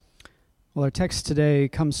Well, our text today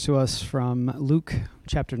comes to us from Luke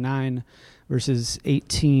chapter 9, verses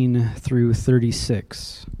 18 through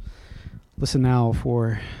 36. Listen now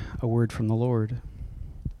for a word from the Lord.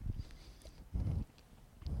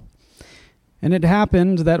 And it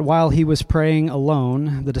happened that while he was praying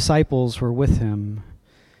alone, the disciples were with him.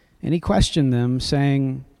 And he questioned them,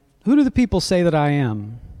 saying, "Who do the people say that I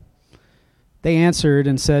am?" They answered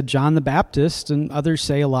and said, "John the Baptist, and others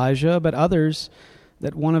say Elijah, but others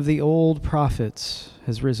that one of the old prophets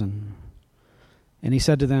has risen." And he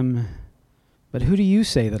said to them, "But who do you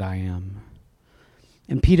say that I am?"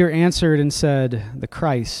 And Peter answered and said, "The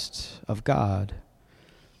Christ of God."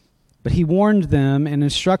 But he warned them and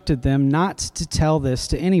instructed them not to tell this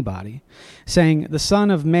to anybody, saying, "The Son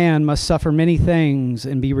of Man must suffer many things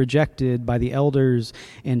and be rejected by the elders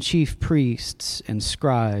and chief priests and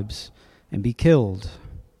scribes, and be killed,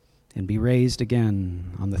 and be raised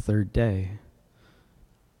again on the third day."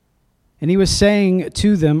 And he was saying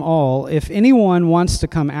to them all, "If anyone wants to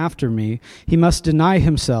come after me, he must deny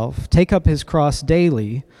himself, take up his cross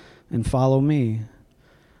daily, and follow me.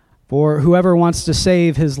 For whoever wants to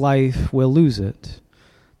save his life will lose it,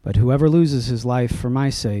 but whoever loses his life for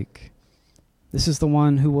my sake, this is the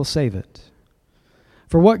one who will save it.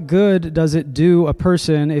 For what good does it do a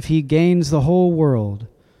person if he gains the whole world,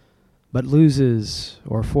 but loses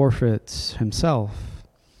or forfeits himself?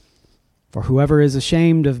 For whoever is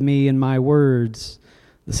ashamed of me and my words,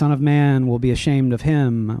 the Son of Man will be ashamed of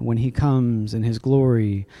him when he comes in his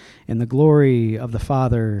glory, in the glory of the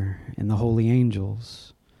Father and the holy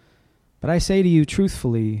angels. But I say to you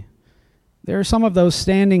truthfully, there are some of those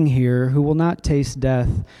standing here who will not taste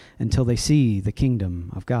death until they see the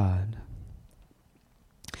kingdom of God."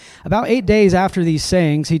 About 8 days after these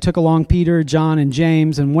sayings, he took along Peter, John, and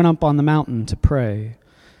James and went up on the mountain to pray.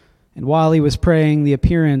 And while he was praying, the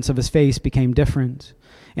appearance of his face became different,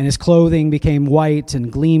 and his clothing became white and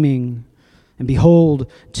gleaming. And behold,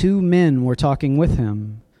 2 men were talking with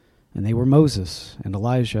him, and they were Moses and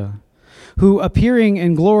Elijah, who, appearing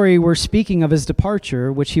in glory, were speaking of his departure,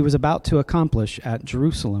 which he was about to accomplish at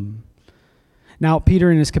Jerusalem. Now Peter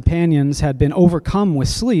and his companions had been overcome with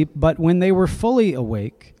sleep, but when they were fully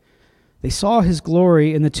awake, they saw his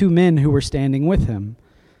glory and the 2 men who were standing with him.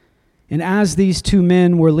 And as these 2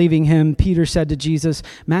 men were leaving him, Peter said to Jesus,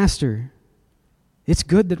 "Master, it's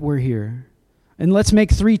good that we're here. And let's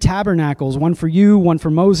make 3 tabernacles, one for you, one for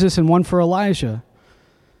Moses, and one for Elijah,"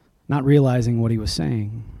 not realizing what he was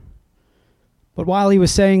saying. But while he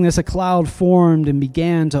was saying this, a cloud formed and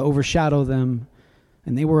began to overshadow them,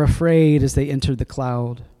 and they were afraid as they entered the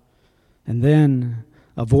cloud. And then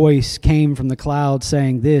a voice came from the cloud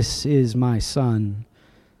saying, "This is my Son,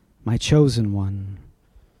 my chosen one.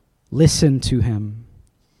 Listen to him."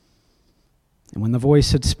 And when the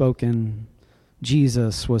voice had spoken,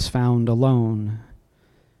 Jesus was found alone,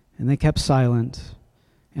 and they kept silent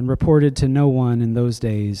and reported to no one in those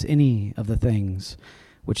days any of the things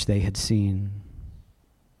which they had seen.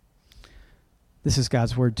 This is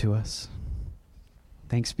God's word to us.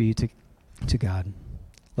 Thanks be to God.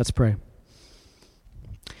 Let's pray.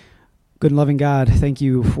 Good and loving God, thank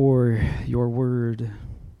you for your word.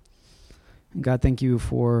 And God, thank you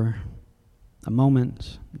for a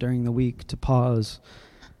moment during the week to pause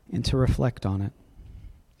and to reflect on it.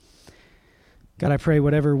 God, I pray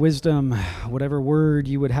whatever wisdom, whatever word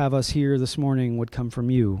you would have us hear this morning would come from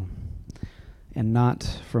you and not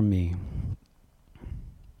from me.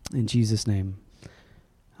 In Jesus' name,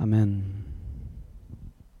 amen.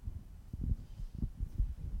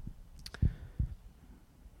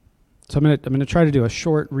 So I'm going to try to do a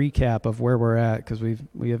short recap of where we're at because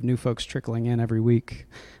we have new folks trickling in every week.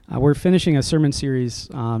 We're finishing a sermon series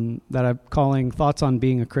that I'm calling Thoughts on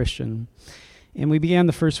Being a Christian. And we began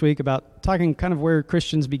the first week about talking kind of where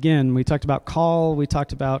Christians begin. We talked about call, we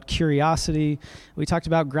talked about curiosity, we talked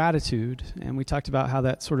about gratitude, and we talked about how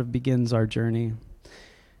that sort of begins our journey.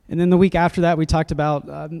 And then the week after that, we talked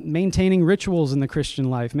about maintaining rituals in the Christian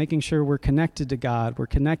life, making sure we're connected to God, we're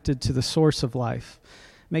connected to the source of life,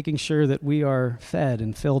 making sure that we are fed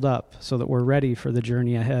and filled up so that we're ready for the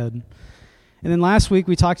journey ahead. And then last week,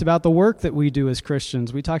 we talked about the work that we do as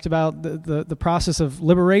Christians. We talked about the process of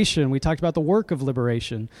liberation. We talked about the work of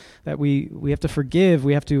liberation, that we have to forgive,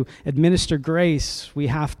 we have to administer grace, we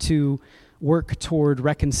have to work toward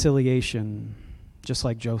reconciliation, just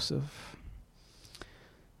like Joseph.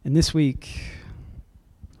 And this week,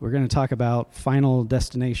 we're going to talk about final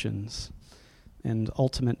destinations and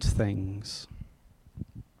ultimate things.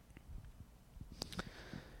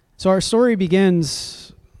 So our story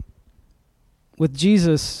begins with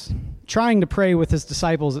Jesus trying to pray with his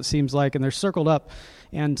disciples, it seems like, and they're circled up.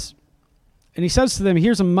 And And he says to them, he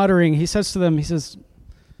hears them muttering, he says to them, he says,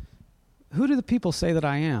 "Who do the people say that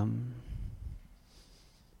I am?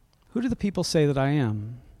 Who do the people say that I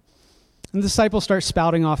am?" And the disciples start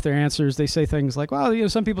spouting off their answers. They say things like, well,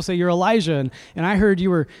 some people say you're Elijah, and I heard you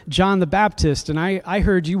were John the Baptist, and I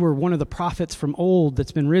heard you were one of the prophets from old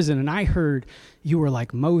that's been risen, and I heard you were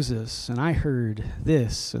like Moses, and I heard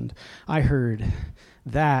this, and I heard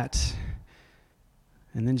that.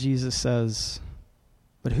 And then Jesus says,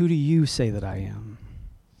 "But who do you say that I am?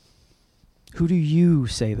 Who do you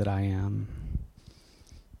say that I am?"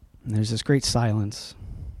 And there's this great silence.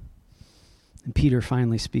 And Peter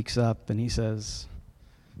finally speaks up and he says,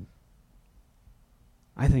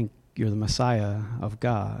 "I think you're the Messiah of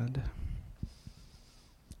God,"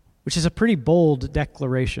 which is a pretty bold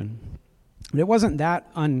declaration. But it wasn't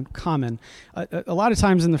that uncommon. A lot of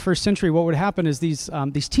times in the first century, what would happen is these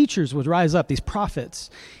teachers would rise up, these prophets,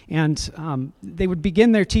 and they would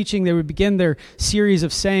begin their teaching. They would begin their series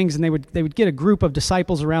of sayings, and they would get a group of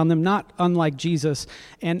disciples around them, not unlike Jesus.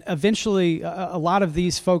 And eventually, a lot of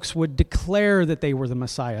these folks would declare that they were the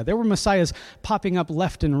Messiah. There were messiahs popping up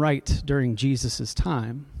left and right during Jesus'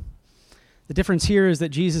 time. The difference here is that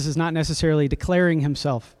Jesus is not necessarily declaring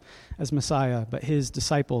himself as Messiah, but his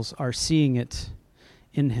disciples are seeing it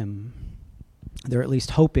in him. They're at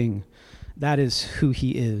least hoping that is who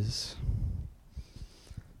he is.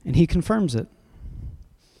 And he confirms it.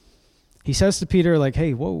 He says to Peter, like,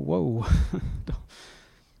 "Hey, whoa.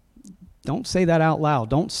 Don't say that out loud.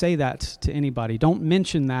 Don't say that to anybody. Don't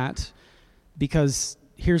mention that, because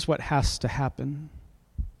here's what has to happen.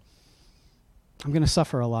 I'm going to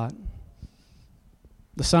suffer a lot.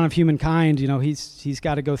 The Son of Humankind, he's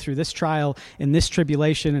got to go through this trial and this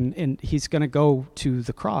tribulation, and he's going to go to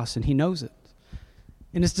the cross, and he knows it.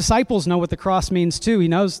 And his disciples know what the cross means too. He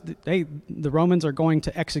knows that, hey, the Romans are going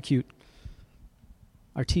to execute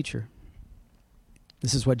our teacher.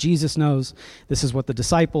 This is what Jesus knows. This is what the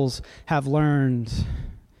disciples have learned.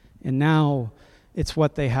 And now it's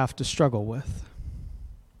what they have to struggle with.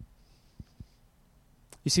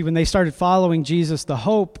 You see, when they started following Jesus, the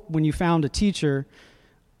hope when you found a teacher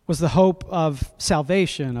was the hope of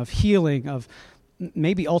salvation, of healing, of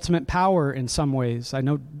maybe ultimate power in some ways. I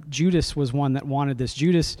know Judas was one that wanted this.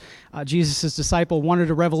 Judas, Jesus' disciple, wanted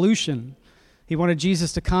a revolution. He wanted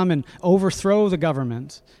Jesus to come and overthrow the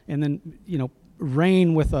government and then,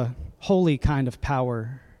 reign with a holy kind of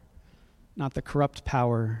power, not the corrupt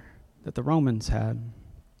power that the Romans had.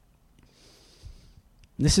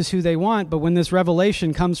 This is who they want, but when this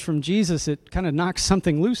revelation comes from Jesus, it kind of knocks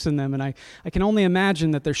something loose in them, and I can only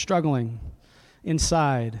imagine that they're struggling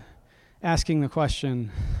inside, asking the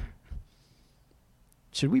question,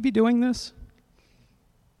 should we be doing this?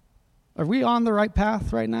 Are we on the right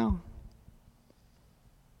path right now?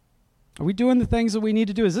 Are we doing the things that we need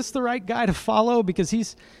to do? Is this the right guy to follow? Because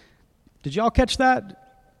did y'all catch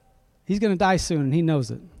that? He's going to die soon, and he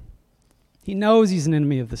knows it. He knows he's an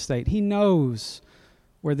enemy of the state. He knows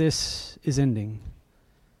where this is ending.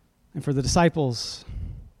 And for the disciples,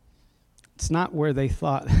 it's not where they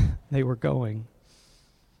thought they were going.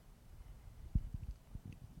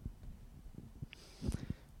 Have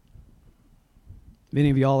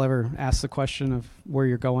any of y'all ever asked the question of where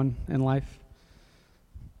you're going in life?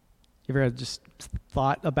 You ever just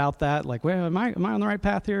thought about that? Like, well, am I on the right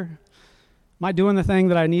path here? Am I doing the thing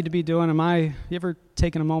that I need to be doing? You ever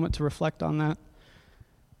taken a moment to reflect on that?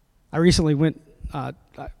 I recently went, I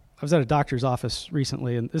was at a doctor's office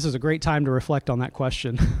recently, and this is a great time to reflect on that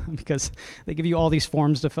question because they give you all these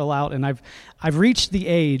forms to fill out, and I've reached the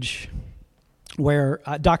age where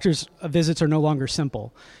doctor's visits are no longer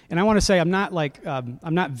simple. And I want to say I'm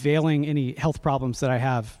not veiling any health problems that I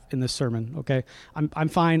have in this sermon, okay? I'm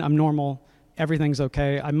fine, I'm normal, everything's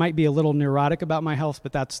okay. I might be a little neurotic about my health,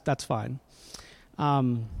 but that's fine.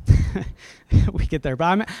 We get there.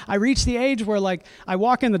 But I reached the age where I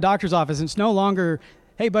walk in the doctor's office and it's no longer,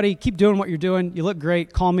 hey buddy, keep doing what you're doing, you look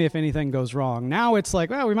great, call me if anything goes wrong. Now it's like,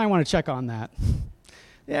 well, we might want to check on that.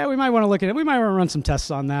 Yeah, we might want to look at it. We might want to run some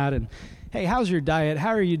tests on that. And hey, how's your diet? How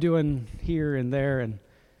are you doing here and there? And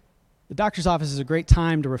the doctor's office is a great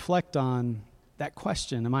time to reflect on that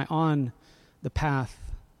question. Am I on the path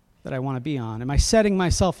that I want to be on? Am I setting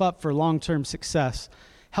myself up for long-term success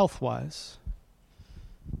health-wise?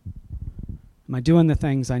 Am I doing the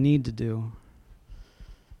things I need to do?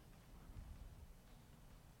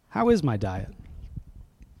 How is my diet?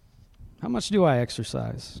 How much do I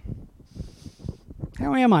exercise?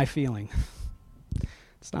 How am I feeling?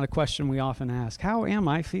 It's not a question we often ask. How am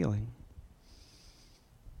I feeling?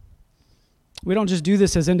 We don't just do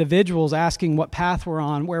this as individuals asking what path we're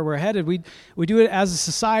on, where we're headed. We do it as a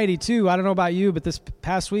society too. I don't know about you, but this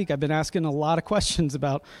past week I've been asking a lot of questions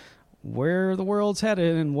about where the world's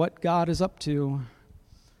headed and what God is up to.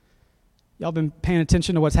 Y'all been paying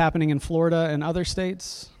attention to what's happening in Florida and other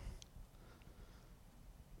states?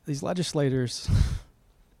 These legislators,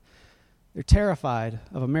 they're terrified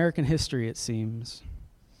of American history, it seems.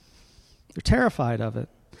 They're terrified of it.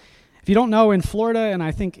 If you don't know, in Florida, and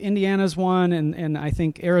I think Indiana's one, and I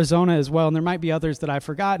think Arizona as well, and there might be others that I've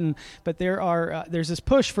forgotten, but there's this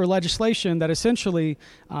push for legislation that essentially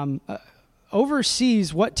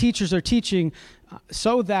oversees what teachers are teaching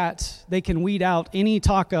so that they can weed out any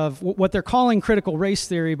talk of what they're calling critical race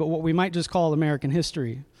theory, but what we might just call American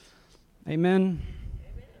history. Amen?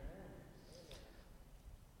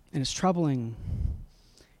 And it's troubling.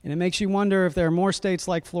 And it makes you wonder if there are more states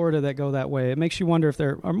like Florida that go that way. It makes you wonder if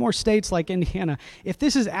there are more states like Indiana. If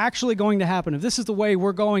this is actually going to happen, if this is the way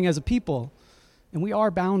we're going as a people, and we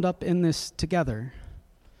are bound up in this together,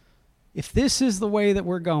 if this is the way that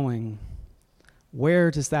we're going,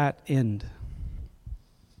 where does that end?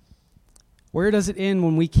 Where does it end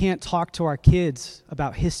when we can't talk to our kids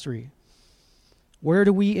about history? Where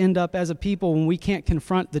do we end up as a people when we can't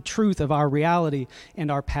confront the truth of our reality and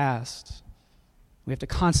our past? We have to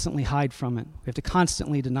constantly hide from it. We have to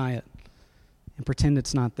constantly deny it and pretend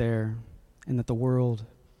it's not there and that the world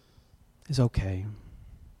is okay.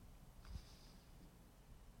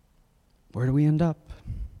 Where do we end up?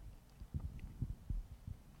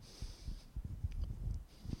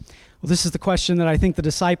 Well, this is the question that I think the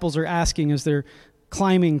disciples are asking as they're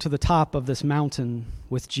climbing to the top of this mountain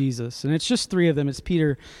with Jesus. And it's just three of them. It's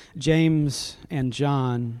Peter, James, and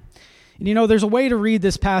John. And you know, there's a way to read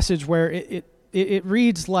this passage where it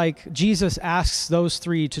reads like Jesus asks those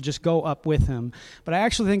three to just go up with him. But I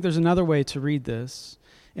actually think there's another way to read this.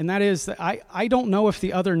 And that is that I don't know if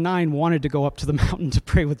the other 9 wanted to go up to the mountain to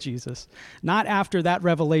pray with Jesus. Not after that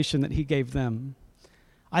revelation that he gave them.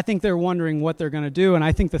 I think they're wondering what they're going to do. And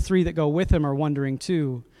I think the 3 that go with him are wondering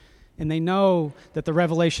too. And they know that the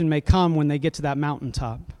revelation may come when they get to that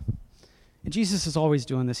mountaintop. And Jesus is always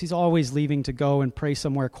doing this. He's always leaving to go and pray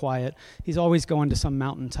somewhere quiet. He's always going to some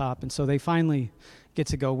mountaintop. And so they finally get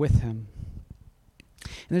to go with him.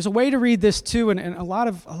 And there's a way to read this too, and a lot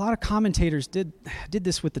of commentators did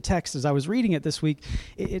this with the text as I was reading it this week.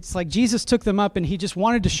 It's like Jesus took them up and he just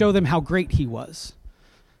wanted to show them how great he was.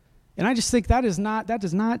 And I just think that does not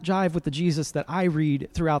jive with the Jesus that I read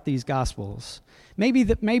throughout these Gospels. Maybe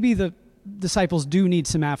the disciples do need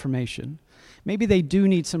some affirmation. Maybe they do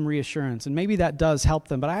need some reassurance, and maybe that does help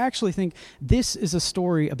them. But I actually think this is a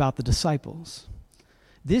story about the disciples.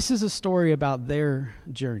 This is a story about their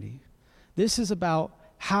journey. This is about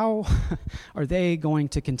how are they going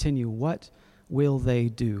to continue? What will they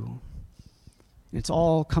do? And it's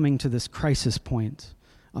all coming to this crisis point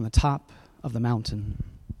on the top of the mountain.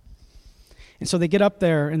 And so they get up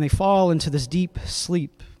there and they fall into this deep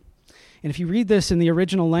sleep. And if you read this in the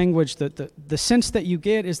original language, the sense that you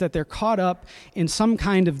get is that they're caught up in some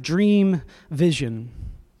kind of dream vision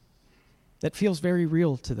that feels very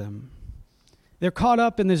real to them. They're caught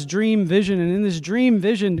up in this dream vision, and in this dream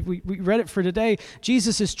vision, we read it for today,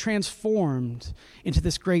 Jesus is transformed into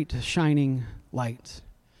this great shining light.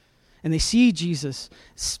 And they see Jesus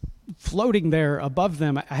floating there above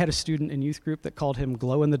them. I had a student in youth group that called him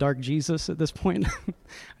glow-in-the-dark Jesus at this point. I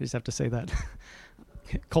just have to say that.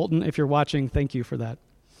 Colton, if you're watching, thank you for that.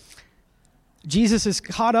 Jesus is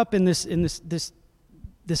caught up in this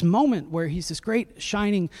moment where he's this great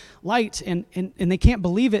shining light, and they can't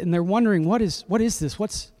believe it, and they're wondering, what is this?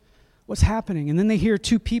 What's happening? And then they hear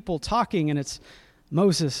 2 people talking, and it's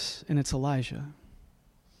Moses and it's Elijah.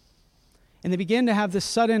 And they begin to have this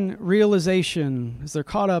sudden realization as they're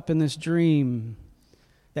caught up in this dream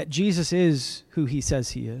that Jesus is who he says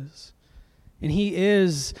he is. And he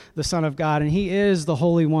is the Son of God, and he is the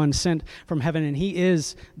Holy One sent from heaven, and he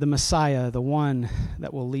is the Messiah, the one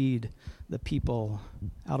that will lead the people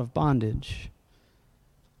out of bondage.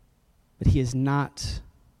 But he is not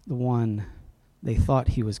the one they thought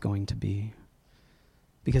he was going to be.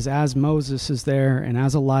 Because as Moses is there and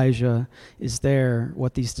as Elijah is there,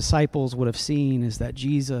 what these disciples would have seen is that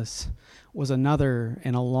Jesus was another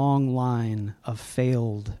in a long line of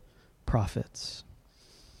failed prophets.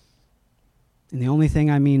 And the only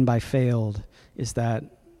thing I mean by failed is that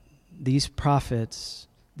these prophets,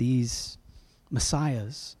 these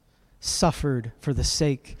messiahs, suffered for the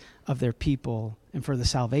sake of their people and for the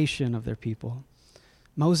salvation of their people.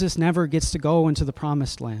 Moses never gets to go into the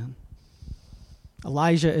promised land.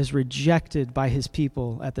 Elijah is rejected by his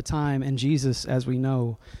people at the time, and Jesus, as we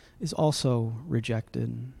know, is also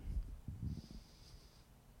rejected.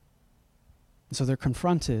 So they're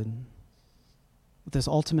confronted with this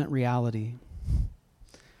ultimate reality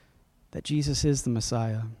that Jesus is the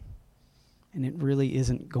Messiah, and it really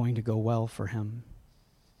isn't going to go well for him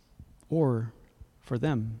or for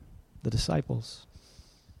them, the disciples.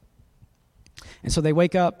 And so they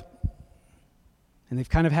wake up, and they've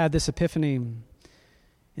kind of had this epiphany,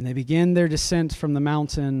 and they begin their descent from the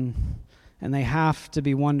mountain, and they have to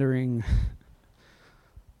be wondering,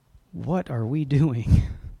 what are we doing?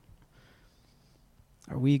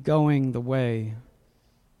 Are we going the way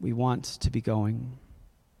we want to be going?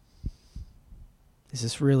 Is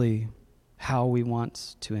this really how we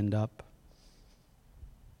want to end up?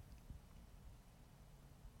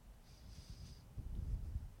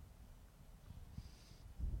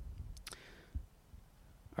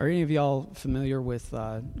 Are any of y'all familiar with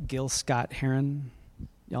Gil Scott-Heron?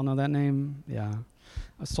 Y'all know that name? Yeah.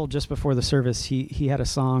 I was told just before the service he had a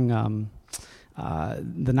song,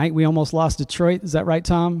 The Night We Almost Lost Detroit. Is that right,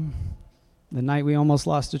 Tom? The Night We Almost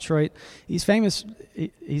Lost Detroit. He's famous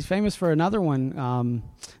for another one,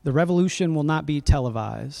 The Revolution Will Not Be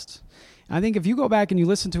Televised. And I think if you go back and you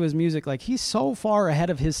listen to his music, like, he's so far ahead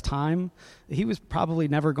of his time. He was probably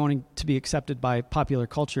never going to be accepted by popular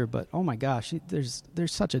culture, but oh my gosh, there's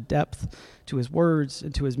such a depth to his words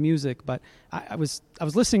and to his music. But I was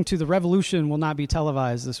listening to The Revolution Will Not Be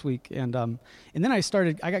Televised this week, and then I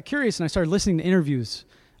got curious and I started listening to interviews.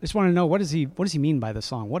 I just want to know, what does he mean by this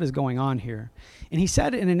song? What is going on here? And he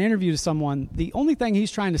said in an interview to someone, the only thing he's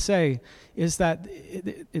trying to say is that,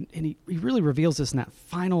 and he really reveals this in that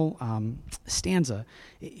final stanza.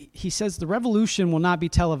 He says, the revolution will not be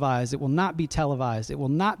televised. It will not be televised. It will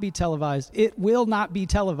not be televised. It will not be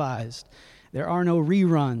televised. There are no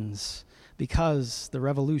reruns because the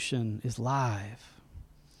revolution is live.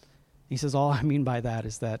 He says, all I mean by that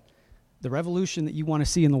is that the revolution that you want to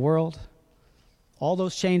see in the world, all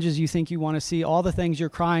those changes you think you want to see, all the things you're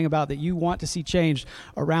crying about that you want to see changed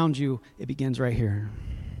around you, it begins right here.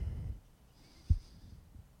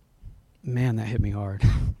 Man, that hit me hard.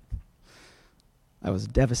 That was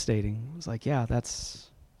devastating. I was like, yeah,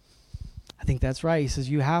 I think that's right. He says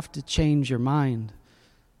you have to change your mind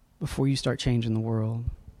before you start changing the world.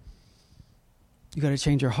 You got to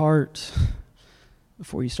change your heart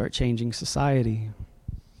before you start changing society.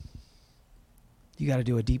 You got to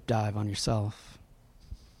do a deep dive on yourself.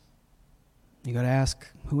 You got to ask,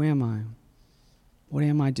 who am I? What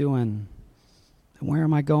am I doing? And where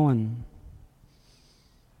am I going?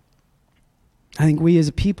 I think we as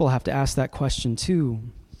a people have to ask that question too.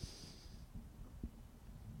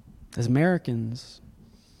 As Americans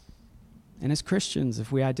and as Christians,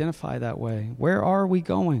 if we identify that way, where are we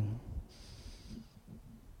going?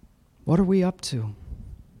 What are we up to?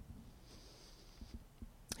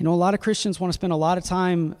 You know, a lot of Christians want to spend a lot of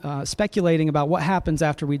time speculating about what happens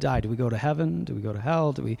after we die. Do we go to heaven? Do we go to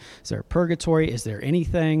hell? Is there a purgatory? Is there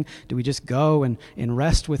anything? Do we just go and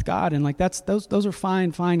rest with God? And like those are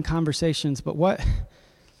fine conversations. But what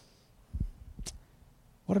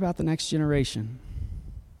about the next generation?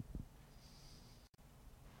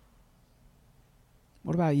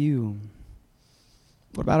 What about you?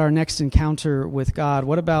 What about our next encounter with God?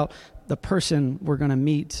 What about the person we're going to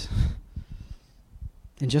meet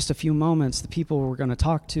in just a few moments, the people we're going to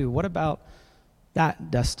talk to? What about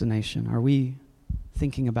that destination? Are we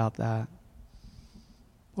thinking about that?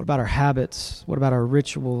 What about our habits? What about our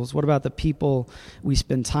rituals? What about the people we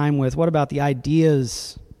spend time with? What about the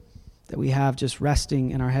ideas that we have just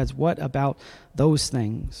resting in our heads? What about those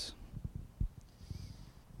things?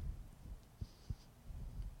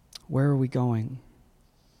 Where are we going?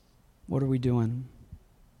 What are we doing?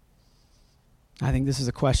 I think this is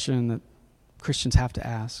a question that Christians have to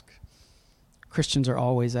ask. Christians are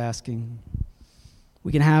always asking.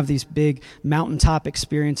 We can have these big mountaintop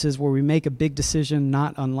experiences where we make a big decision,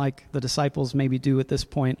 not unlike the disciples maybe do at this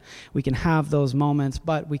point. We can have those moments,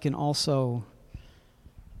 but we can also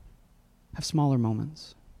have smaller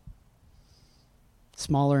moments,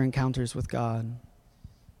 smaller encounters with God,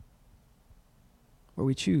 where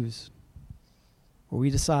we choose, where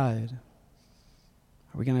we decide.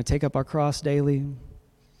 Are we going to take up our cross daily?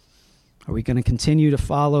 Are we going to continue to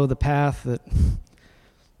follow the path that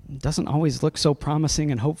doesn't always look so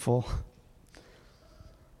promising and hopeful?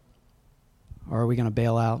 Or are we going to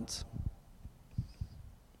bail out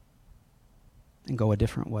and go a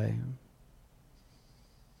different way?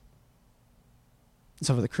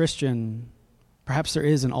 So for the Christian, perhaps there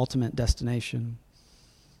is an ultimate destination.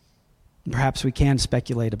 Perhaps we can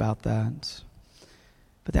speculate about that.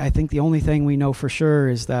 But I think the only thing we know for sure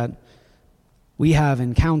is that we have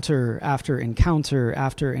encounter after encounter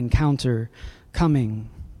after encounter coming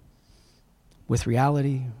with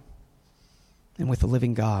reality, and with the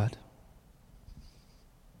living God.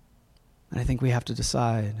 And I think we have to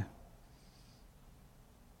decide,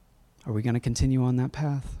 are we going to continue on that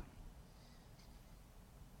path?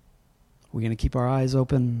 Are we going to keep our eyes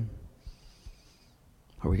open?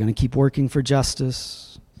 Are we going to keep working for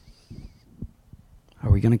justice? Are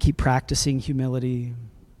we going to keep practicing humility?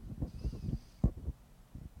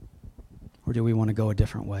 Or do we want to go a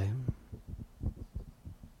different way?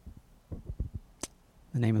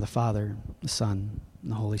 In the name of the Father, the Son,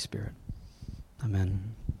 and the Holy Spirit.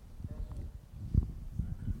 Amen.